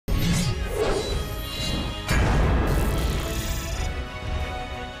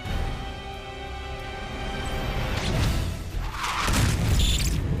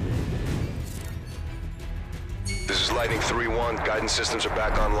3-1, guidance systems are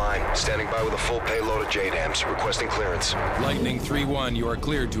back online. Standing by with a full payload of JDAMs. Requesting clearance. Lightning 3-1, you are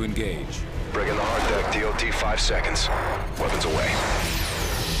cleared to engage. Bring in the hard deck, DOT 5 seconds. Weapons away.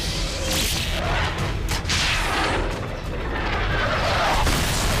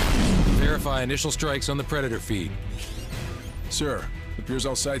 Verify initial strikes on the Predator feed. Sir, appears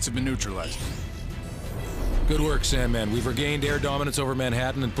all sites have been neutralized. Good work, Sandman. We've regained air dominance over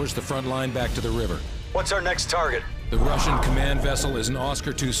Manhattan and pushed the front line back to the river. What's our next target? The Russian command vessel is an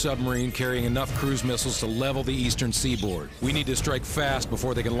Oscar II submarine carrying enough cruise missiles to level the eastern seaboard. We need to strike fast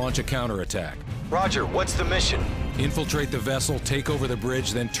before they can launch a counterattack. Roger, what's the mission? Infiltrate the vessel, take over the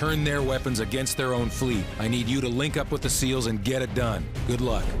bridge, then turn their weapons against their own fleet. I need you to link up with the SEALs and get it done. Good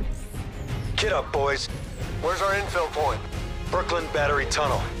luck. Get up, boys. Where's our infill point? Brooklyn Battery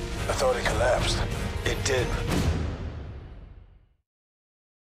Tunnel. I thought it collapsed. It did.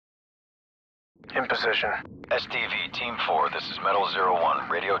 In position. SDV, Team 4, this is Metal 01.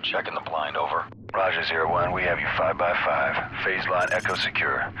 Radio checking the blind, over. Roger, 01. We have you 5x5. Phase line Echo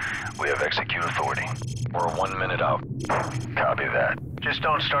secure. We have execute authority. We're 1 minute out. Copy that. Just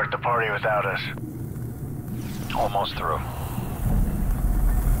don't start the party without us. Almost through.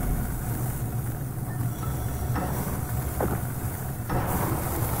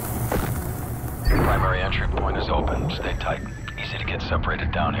 Primary entry point is open. Stay tight. Easy to get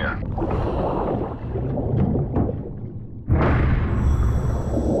separated down here.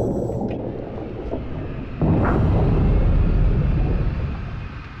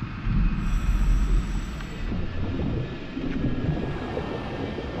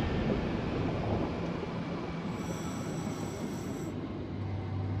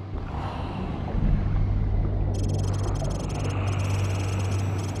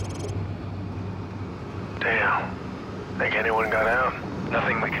 Damn. Think anyone got out?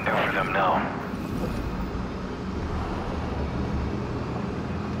 Nothing we can do for them now.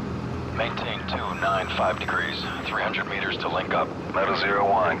 Maintain 295 degrees. 300 meters to link up. Metal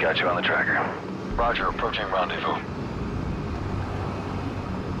 01, got you on the tracker. Roger, approaching rendezvous.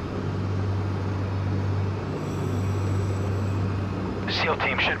 SEAL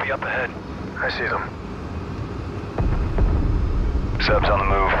team should be up ahead. I see them. Subs on the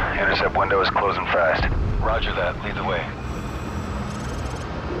move. Intercept window is closing fast. Roger that. Lead the way.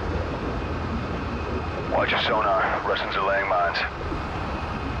 Watch your sonar. Russians are laying mines.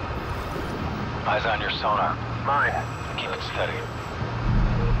 Eyes on your sonar. Mine. Keep it steady.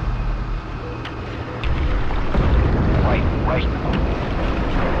 Right.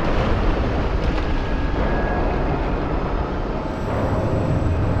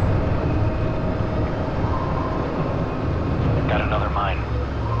 Got another mine.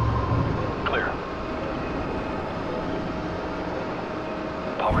 Clear.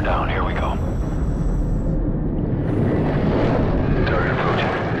 Power down. Here we go. Target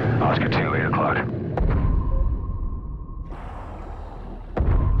approaching. Oscar 2, 8 o'clock.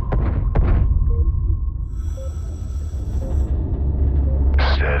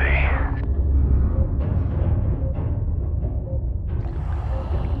 Steady.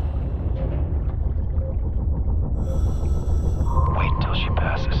 Wait till she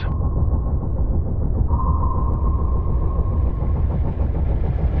passes.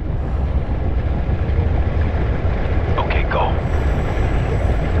 Okay, go.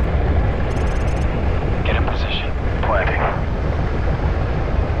 Get in position. Planting.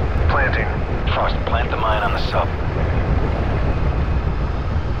 Planting. Frost, plant the mine on the sub.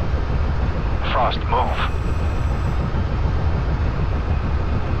 Frost, move.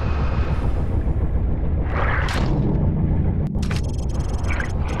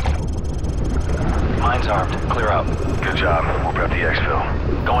 Mine's armed. Clear out. Good job. We'll prep the exfil.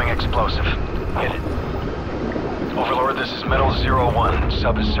 Going explosive. Hit it. Overlord, this is Metal 01.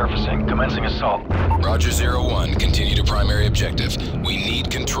 Sub is surfacing. Commencing assault. Roger 01, continue to primary objective. We need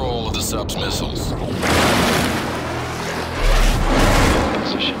control of the sub's missiles.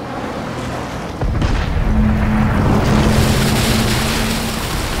 Position.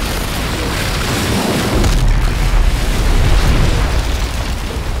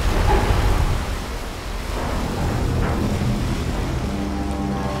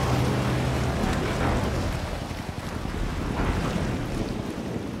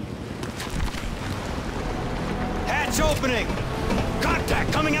 Hatch opening!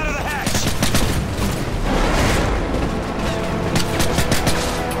 Contact coming out of the hatch!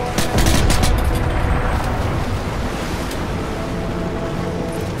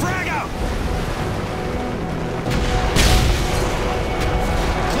 Frag out!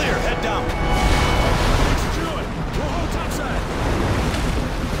 Clear, head down. Secure it. We'll hold topside.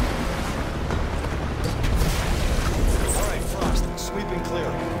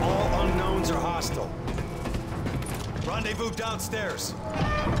 Rendezvous downstairs.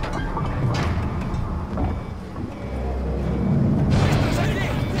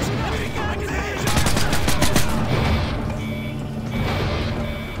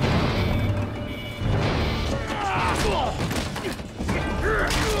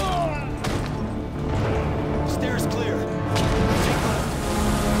 Stairs clear.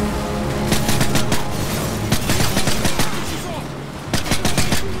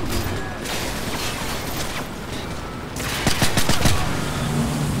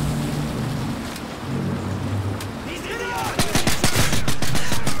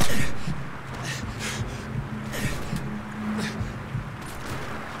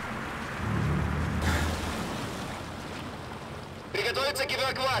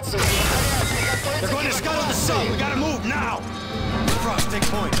 They're going to scuttle the sub. We gotta move now. Frost, take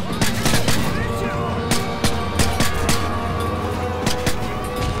point.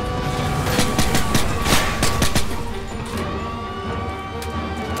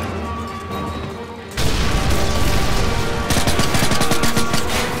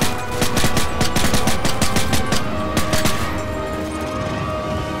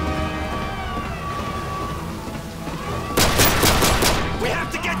 We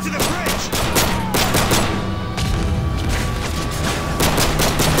have to get to the bridge.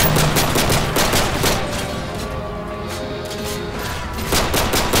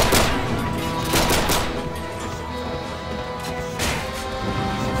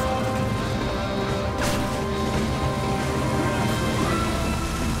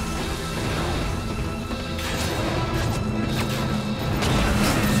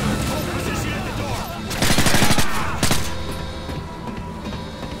 Position at the door.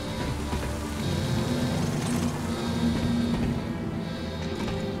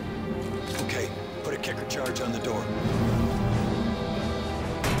 Okay, put a kicker charge on the door.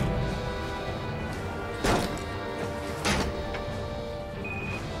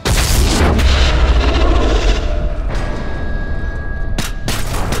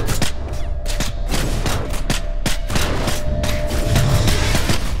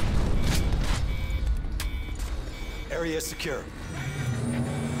 Area is secure.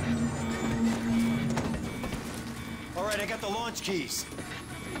 All right, I got the launch keys.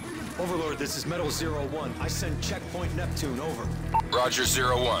 Overlord, this is Metal 01. I send checkpoint Neptune, over. Roger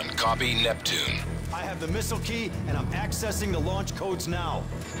 01. Copy Neptune. I have the missile key, and I'm accessing the launch codes now.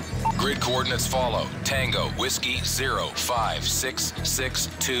 Grid coordinates follow. Tango, Whiskey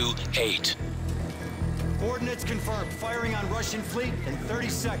 05668. Coordinates confirmed. Firing on Russian fleet in 30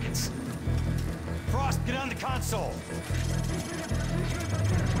 seconds. Frost, get on the console.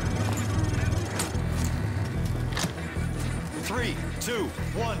 Three, two,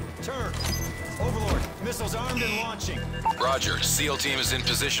 one, turn. Overlord, missiles armed and launching. Roger. SEAL team is in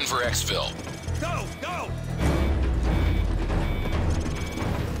position for exfil. Go, go!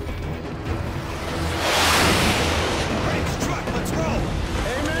 Brakes, truck, let's roll!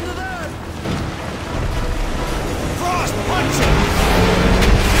 Amen to that! Frost, punch it!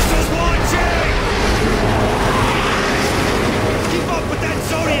 Missiles launching! Keep up with that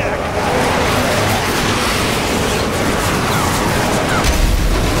Zodiac!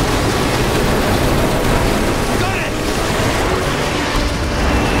 Got it!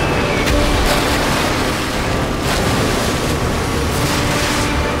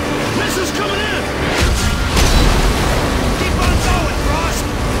 Missiles coming in! Keep on going, Frost!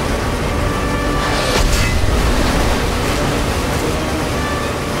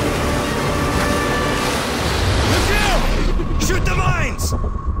 Look out! Shoot the mines!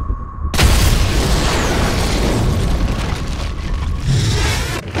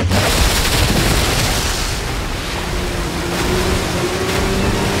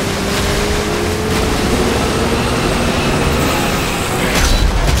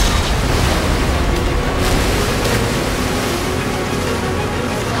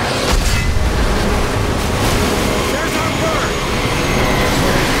 There's our bird!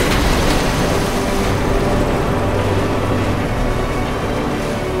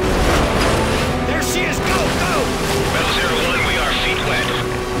 There she is! Go, go! Metal 01, we are feet wet.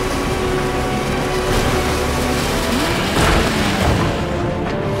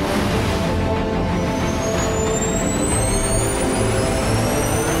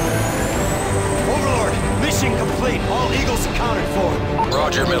 Overlord, mission complete. All Eagles accounted for.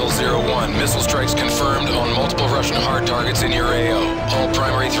 Roger, Metal 01. Missile strikes confirmed on multiple Russian hard targets in your AO. All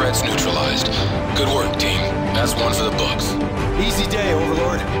primary threats neutralized. Good work, team. That's one for the books. Easy day,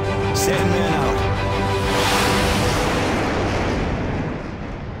 Overlord. Sandman